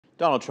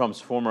Donald Trump's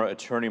former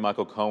attorney,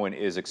 Michael Cohen,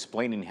 is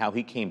explaining how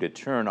he came to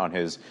turn on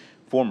his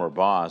former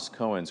boss.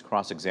 Cohen's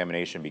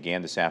cross-examination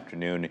began this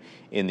afternoon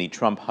in the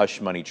Trump hush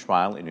money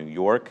trial in New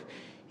York.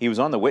 He was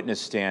on the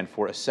witness stand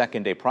for a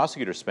second day.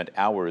 Prosecutors spent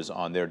hours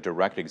on their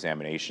direct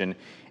examination.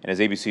 And as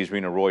ABC's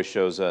Rena Roy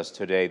shows us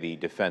today, the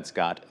defense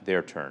got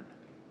their turn.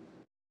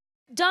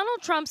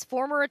 Donald Trump's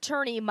former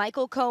attorney,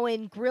 Michael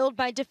Cohen, grilled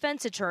by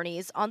defense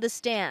attorneys on the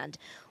stand.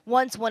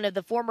 Once one of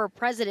the former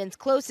president's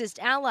closest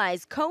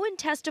allies, Cohen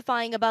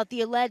testifying about the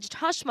alleged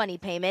hush money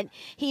payment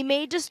he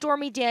made to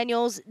Stormy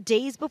Daniels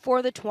days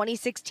before the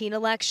 2016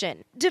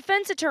 election.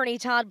 Defense attorney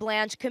Todd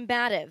Blanche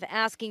combative,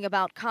 asking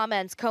about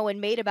comments Cohen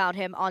made about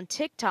him on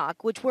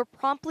TikTok, which were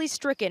promptly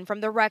stricken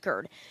from the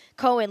record.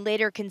 Cohen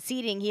later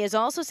conceding he has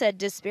also said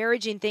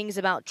disparaging things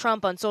about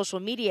Trump on social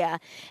media.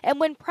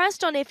 And when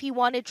pressed on if he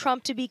wanted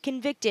Trump to be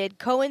convicted,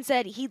 Cohen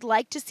said he'd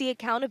like to see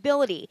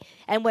accountability.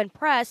 And when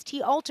pressed,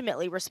 he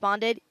ultimately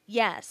responded,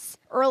 yes.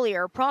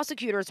 Earlier,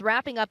 prosecutors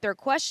wrapping up their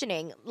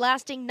questioning,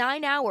 lasting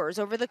 9 hours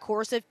over the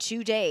course of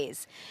 2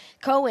 days.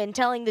 Cohen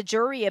telling the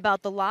jury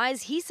about the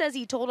lies he says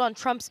he told on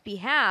Trump's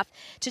behalf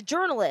to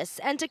journalists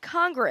and to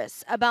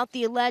Congress about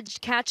the alleged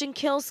catch and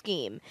kill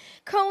scheme.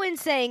 Cohen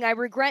saying, I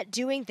regret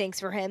doing things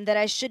for him that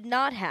I should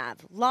not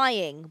have,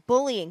 lying,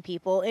 bullying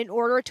people in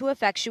order to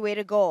effectuate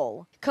a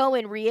goal.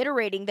 Cohen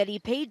reiterating that he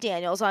paid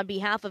Daniels on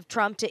behalf of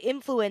Trump to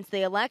influence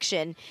the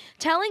election,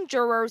 telling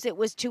jurors it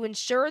was to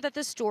ensure that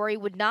the story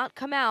would not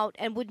come out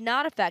and would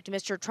not affect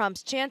Mr.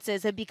 Trump's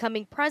chances of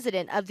becoming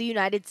president of the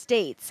United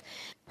States.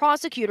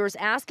 Prosecutors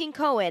asking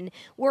Cohen,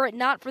 were it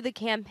not for the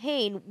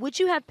campaign, would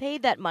you have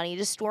paid that money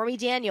to Stormy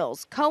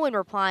Daniels? Cohen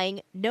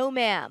replying, no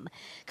ma'am.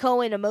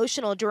 Cohen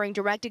emotional during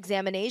direct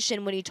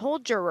examination when he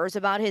told jurors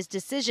about his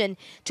decision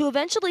to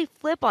eventually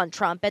flip on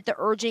Trump at the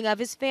urging of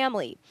his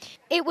family.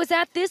 It was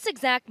at this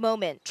exact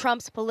moment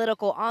Trump's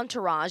political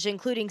entourage,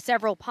 including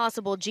several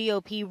possible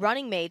GOP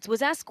running mates,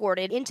 was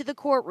escorted into the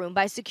courtroom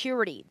by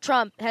security.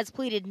 Trump has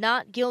pleaded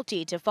not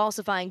guilty to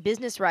falsifying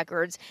business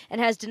records and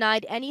has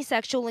denied any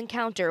sexual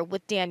encounter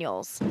with Daniels.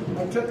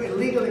 I took a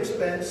legal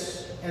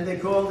expense and they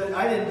called it,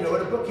 I didn't do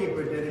it, a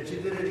bookkeeper did it. She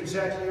did it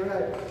exactly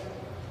right.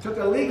 Took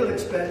a legal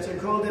expense and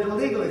called it a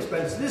legal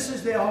expense. This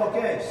is their whole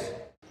case.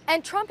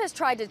 And Trump has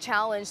tried to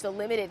challenge the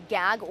limited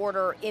gag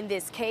order in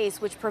this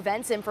case, which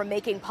prevents him from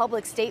making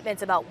public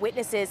statements about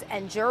witnesses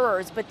and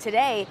jurors. But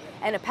today,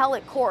 an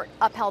appellate court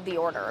upheld the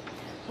order.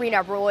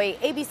 Rena Roy,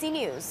 ABC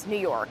News, New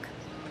York.